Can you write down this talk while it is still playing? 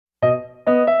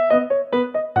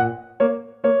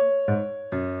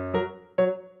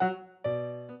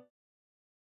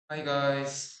Hi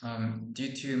guys,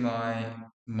 due to my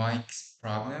mic's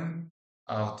problem,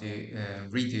 I'll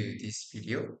redo this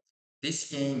video.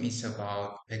 This game is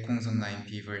about 백홍석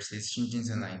 9P versus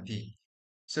신진서 9P.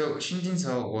 So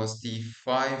Shinjinso was the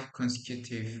five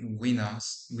consecutive winner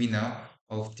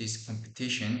of this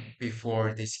competition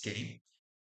before this game.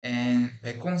 And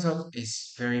백홍석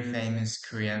is very famous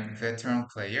Korean veteran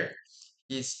player.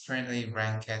 He's currently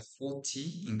ranked at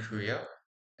 40 in Korea.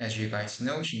 As you guys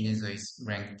know, Shin Jin-soo is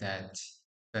ranked at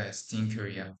best in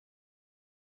Korea.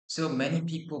 So many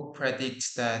people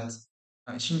predict that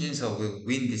Shin Jin-soo will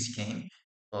win this game,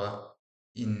 but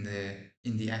in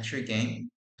the actual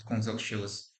game, Kong-seok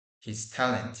shows his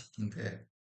talent in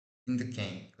the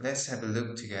game. Let's have a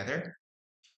look together.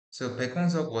 So Baek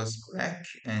Hong-seok was black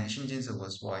and Shin Jin-soo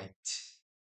was white.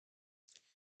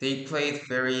 They played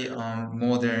very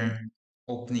modern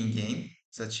opening game,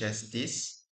 such as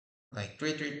this, like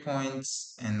three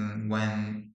points, and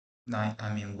when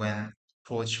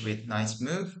approach with nice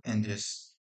move and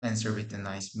just answer with a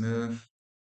nice move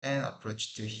and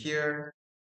approach to here,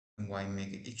 and why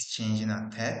make exchange and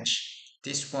attach.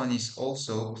 This one is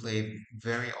also played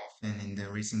very often in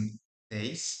the recent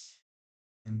days.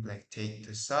 And black take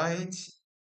the side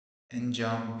and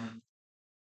jump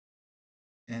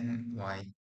and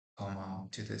white come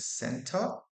out to the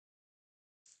center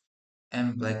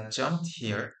and black jumped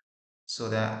here so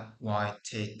that white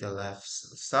take the left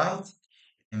side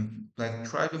and black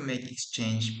try to make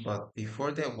exchange, but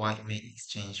before that white make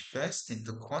exchange first in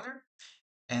the corner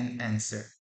and answer.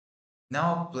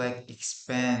 Now black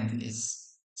expand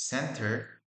its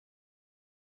center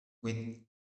with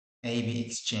AB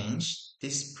exchange.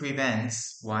 This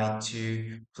prevents white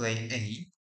to play A,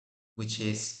 which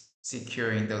is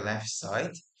securing the left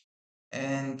side,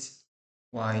 and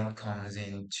white comes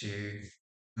into,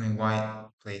 white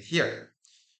played here.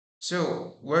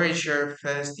 So, where is your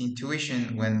first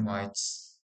intuition when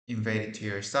white's invaded to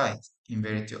your side,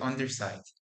 invaded to underside,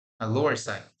 a lower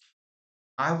side?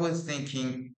 I was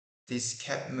thinking this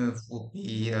cap move would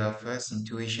be a first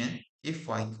intuition. If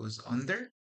white goes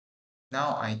under,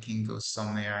 now I can go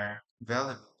somewhere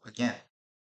valuable again.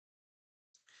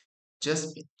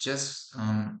 Just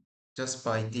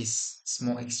by this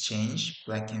small exchange,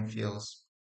 black can feels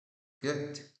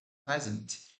good,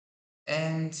 pleasant,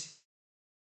 and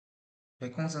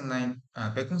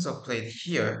Baekhyun played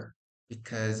here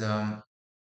because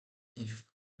if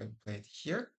I played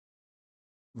here,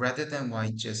 rather than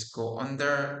white just go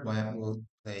under, white will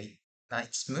play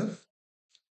knight's move.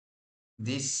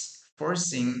 This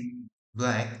forcing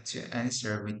black to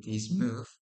answer with this move,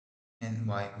 and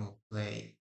white will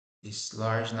play this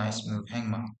large nice move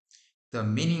Haengma. The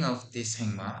meaning of this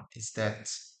Haengma is that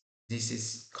this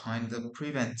is kind of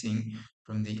preventing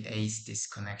from the ace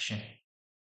disconnection.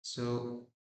 So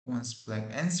once black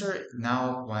answer,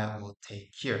 now white will take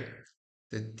here.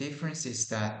 The difference is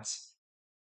that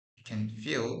you can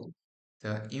feel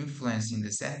the influence in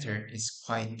the center is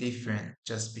quite different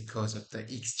just because of the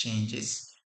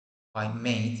exchanges white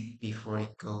made before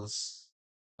it goes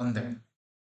under.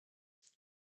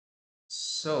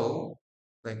 So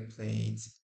black played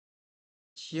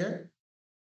here,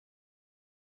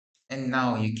 and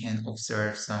now you can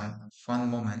observe some fun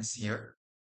moments here.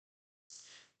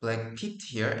 Black picked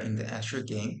here in the actual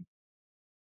game.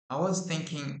 I was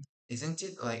thinking, isn't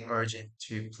it like urgent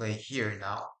to play here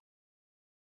now?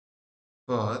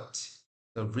 But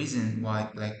the reason why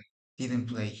black didn't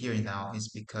play here now is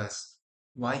because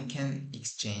white can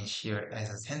exchange here as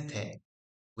a sente,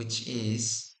 which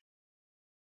is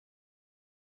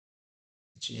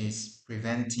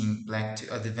preventing black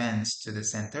to advance to the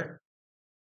center.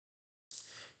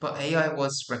 But AI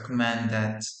was recommend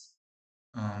that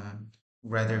um,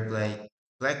 rather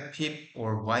black pip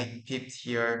or white pipped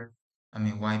here.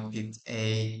 White pipped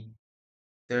A.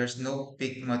 There's no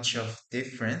big much of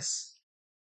difference,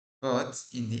 but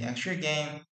in the actual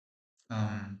game,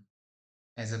 um,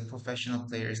 as a professional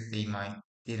players, they might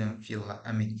didn't feel like,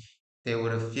 they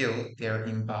would have feel they're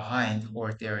in behind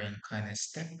or they're in kind of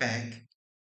step back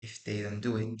if they don't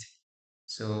do it.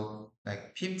 So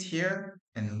like pipped here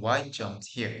and white jumped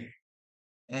here.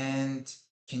 And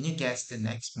can you guess the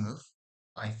next move?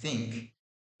 I think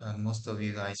most of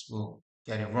you guys will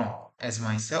get it wrong. As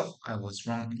myself, I was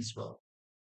wrong as well.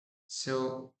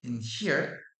 So in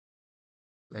here,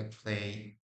 like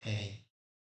play a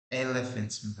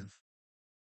elephant's move.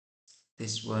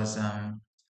 This was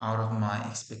out of my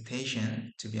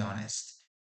expectation, to be honest.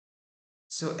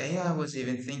 So AI was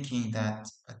even thinking that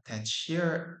attach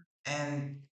here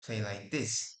and play like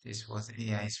this. This was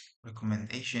AI's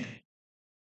recommendation.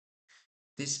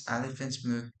 This elephant's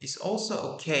move is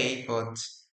also okay, but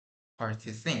hard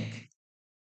to think.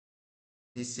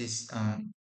 This is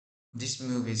this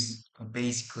move is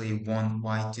basically one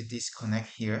white to disconnect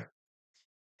here,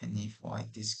 and if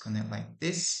white disconnect like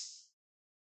this,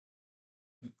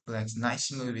 black's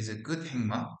nice move is a good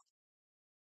Haengma.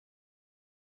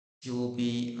 You will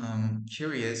be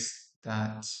curious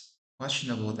that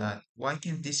questionable that why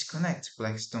can disconnect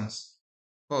black stones,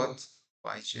 but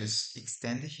why just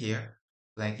extend here,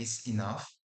 black is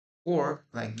enough, or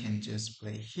black can just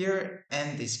play here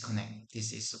and disconnect.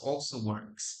 This is also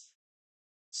works.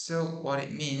 So what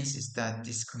it means is that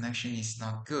this connection is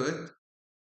not good.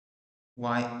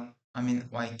 Why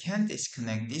can't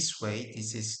disconnect this way?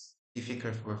 This is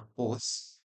difficult for both,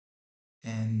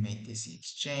 and make this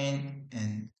exchange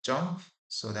and jump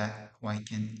so that white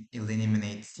can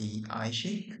eliminate the I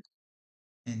shape.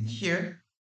 And here,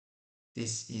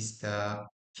 this is the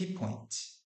key point.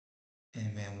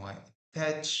 And when white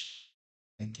attach,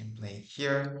 I can play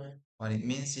here. What it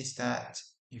means is that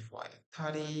if white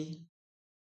tari,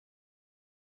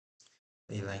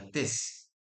 play like this.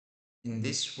 In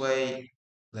this way,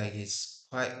 black is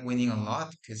quite winning a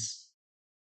lot because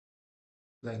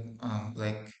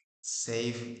black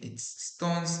save its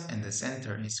stones and the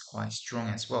center is quite strong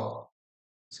as well.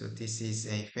 So this is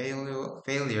a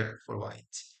failure for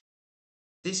white.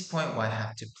 This point white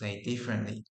have to play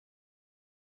differently.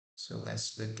 So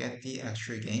let's look at the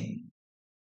actual game.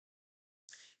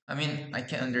 I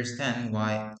can understand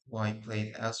why white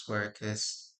played elsewhere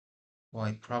because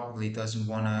white probably doesn't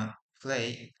wanna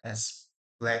play as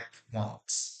black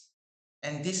wants.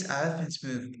 And this elephant's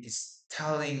move is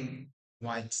telling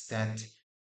whites that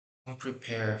don't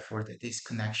prepare for the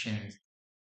disconnection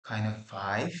kind of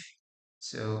vibe.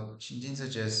 So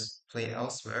Shinjinso just play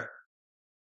elsewhere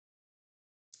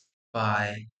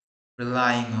by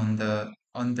relying on the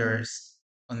under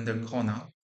corner,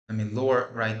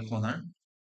 lower right corner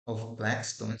of black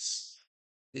stones.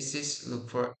 This is look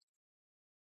for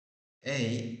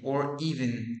A or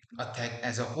even attack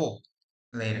as a whole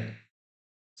later.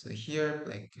 So here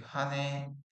black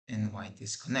Hane and white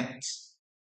disconnects.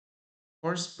 Of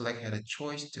course, black had a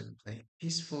choice to play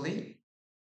peacefully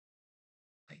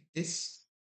like this,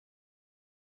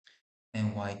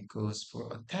 and white goes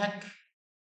for attack.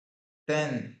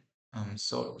 Then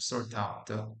sort out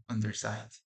the underside,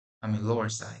 lower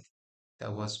side.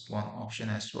 That was one option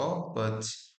as well, but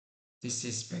this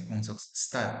is Baekhyun's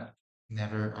style.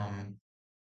 Never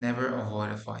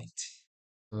avoid a fight.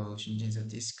 So Shinjin's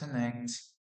disconnect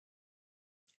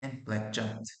and black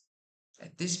jumped.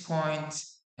 At this point,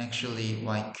 actually,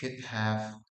 white could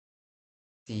have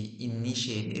the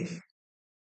initiative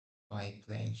by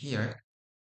playing here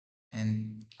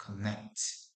and connect.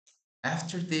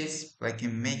 After this, black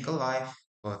can make a life,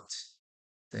 but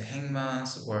the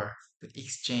hangmans or the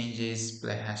exchanges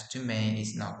black has to make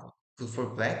is not good for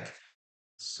black.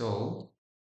 So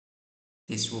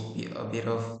this will be a bit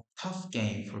of tough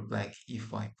game for black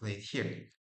if I played here.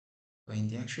 But in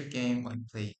the actual game, I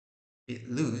played a bit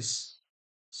loose.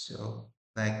 So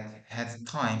black had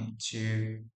time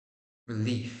to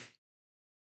relieve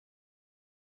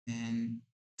and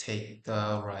take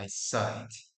the right side.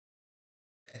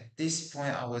 At this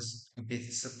point, I was a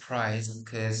bit surprised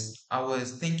because I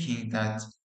was thinking that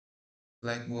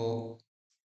black will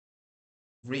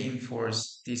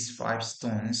reinforce these five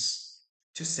stones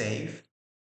to save.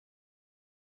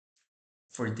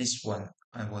 For this one,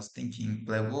 I was thinking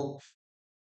black will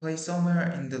play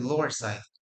somewhere in the lower side,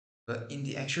 but in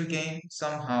the actual game,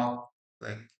 somehow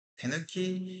like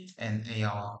Tenuki and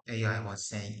AI was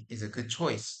saying is a good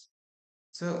choice.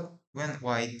 So when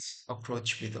white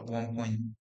approached with a 1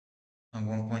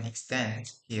 point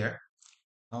extend here,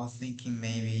 I was thinking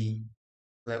maybe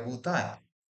black will die.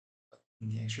 In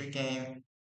the actual game,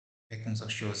 Baekhyun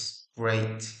shows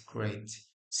great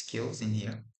skills in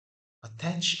here.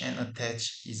 Attach and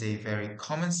attach is a very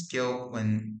common skill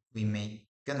when we make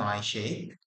an eye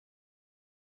shape.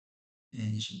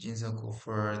 And Shinjinso go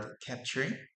for the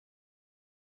capturing.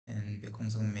 And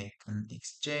Baekhyun make an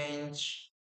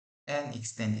exchange and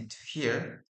extend it to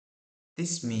here.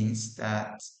 This means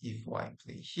that if white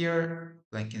play here,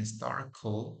 black can start a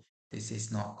call. This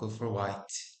is not good for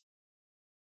white.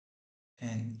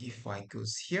 And if white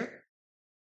goes here,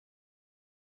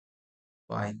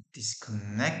 white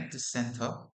disconnect the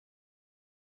center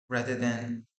rather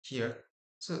than here.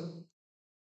 So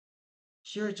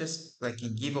here just like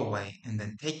in giveaway and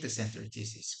then take the center.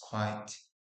 This is quite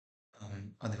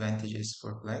advantageous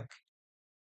for black.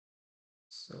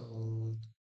 So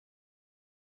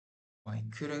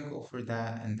white couldn't go for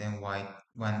that, and then white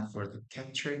went for the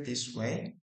capture. This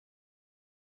way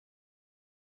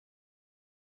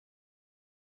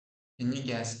Can you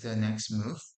guess the next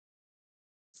move?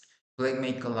 Black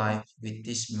make a life with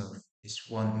this move, this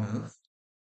one move.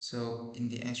 So in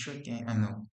the actual game, I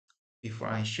know, before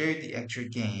I show you the actual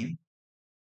game,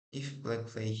 if black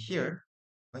play here,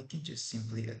 I can just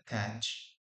simply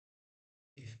attach.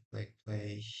 If black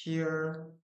play here,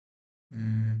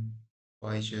 mm,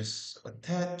 I just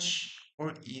attach,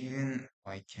 or even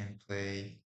I can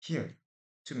play here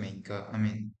to make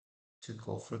to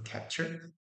go for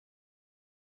capture.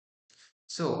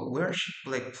 So where should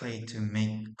black play to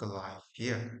make a life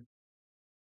here?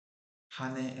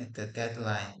 Hane at the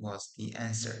deadline was the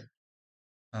answer.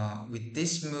 With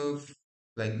this move,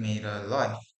 black made a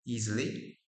life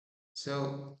easily.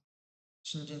 So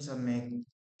Shinjinso make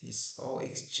this all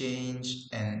exchange,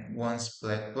 and once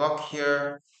black block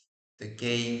here, the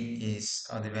game is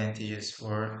advantageous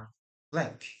for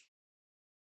black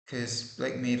because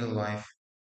black made a life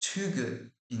too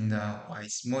good in the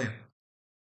white's moyo.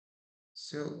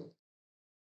 So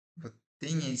the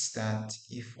thing is that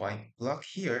if white block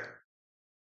here,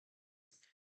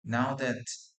 now that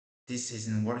this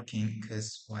isn't working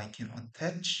because white can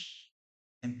attach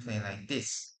and play like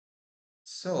this.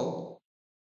 So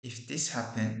if this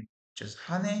happen, just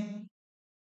hane,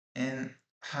 and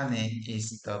hane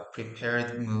is the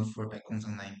prepared move for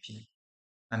백공성 9p.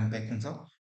 백공성.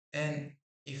 And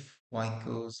if white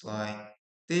goes like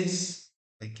this,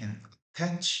 they can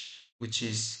attach, which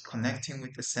is connecting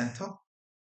with the center.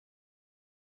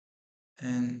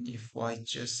 And if white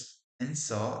just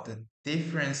answer, the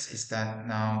difference is that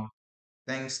now,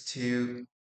 thanks to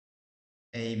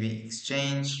AB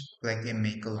exchange, black can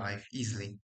make a life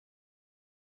easily.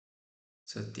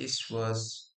 So this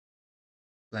was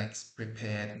black's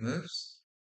prepared moves,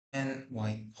 and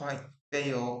white quite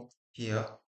failed here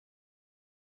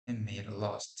and made a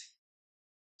lost.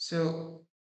 So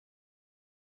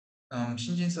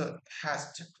Shinjinso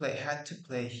had to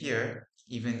play here,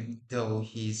 even though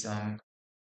he's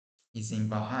in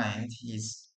behind.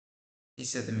 He's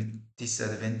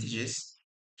disadvantages.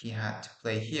 He had to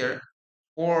play here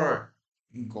or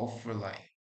go for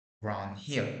like round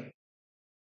here.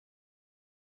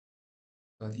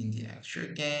 But in the actual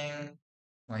game,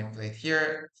 I played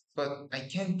here, but I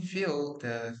can feel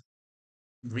the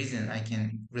reason. I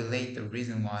can relate the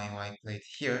reason why I played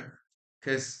here,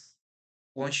 because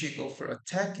once you go for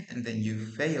attack and then you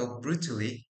fail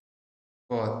brutally,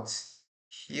 but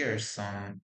here's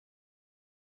some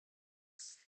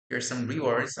here's some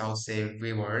rewards. I'll say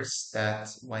rewards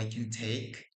that I can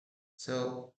take.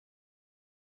 So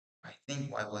I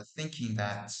think I was thinking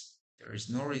that there is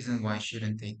no reason why I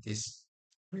shouldn't take this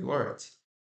reward.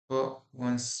 But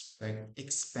once like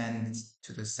expand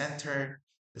to the center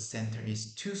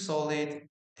is too solid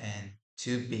and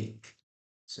too big.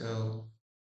 So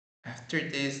after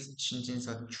this,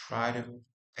 Shinjinsa tried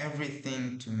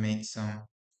everything to make some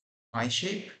eye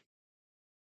shape.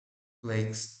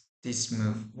 Like this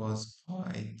move was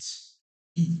quite,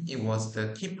 it was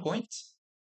the key point,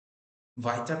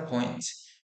 vital point.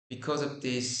 Because of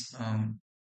this,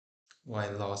 I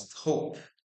lost hope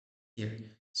here.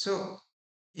 So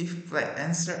if I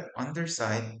answer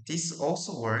underside, this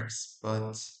also works,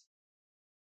 but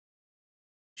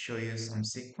show you some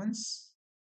sequence.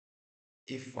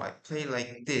 If I play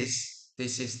like this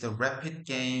is the rapid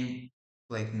game,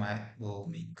 like my will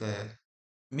make a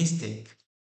mistake.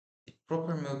 The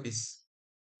proper move is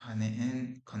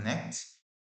and connect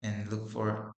and look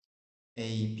for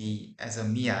A, B as a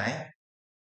MII,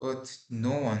 but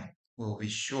no one will be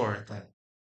sure that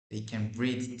they can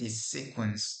read this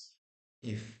sequence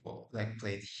if well, like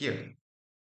played here.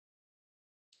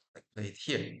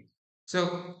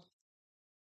 So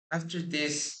after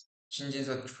this,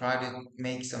 Shinjinso tried to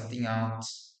make something out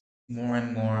more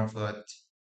and more, but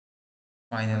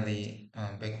finally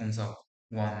Baek Hong-seok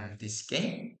won this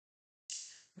game,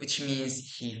 which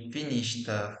means he finished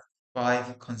the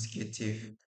 5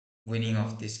 consecutive winner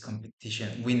of this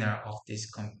competition,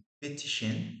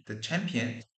 the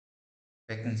champion,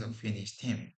 Baek Hong-seok finished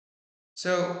him.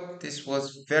 So this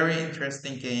was very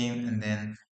interesting game, and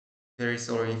then very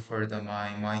sorry for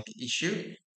my mic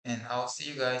issue, and I'll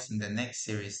see you guys in the next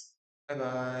series. Bye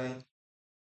bye.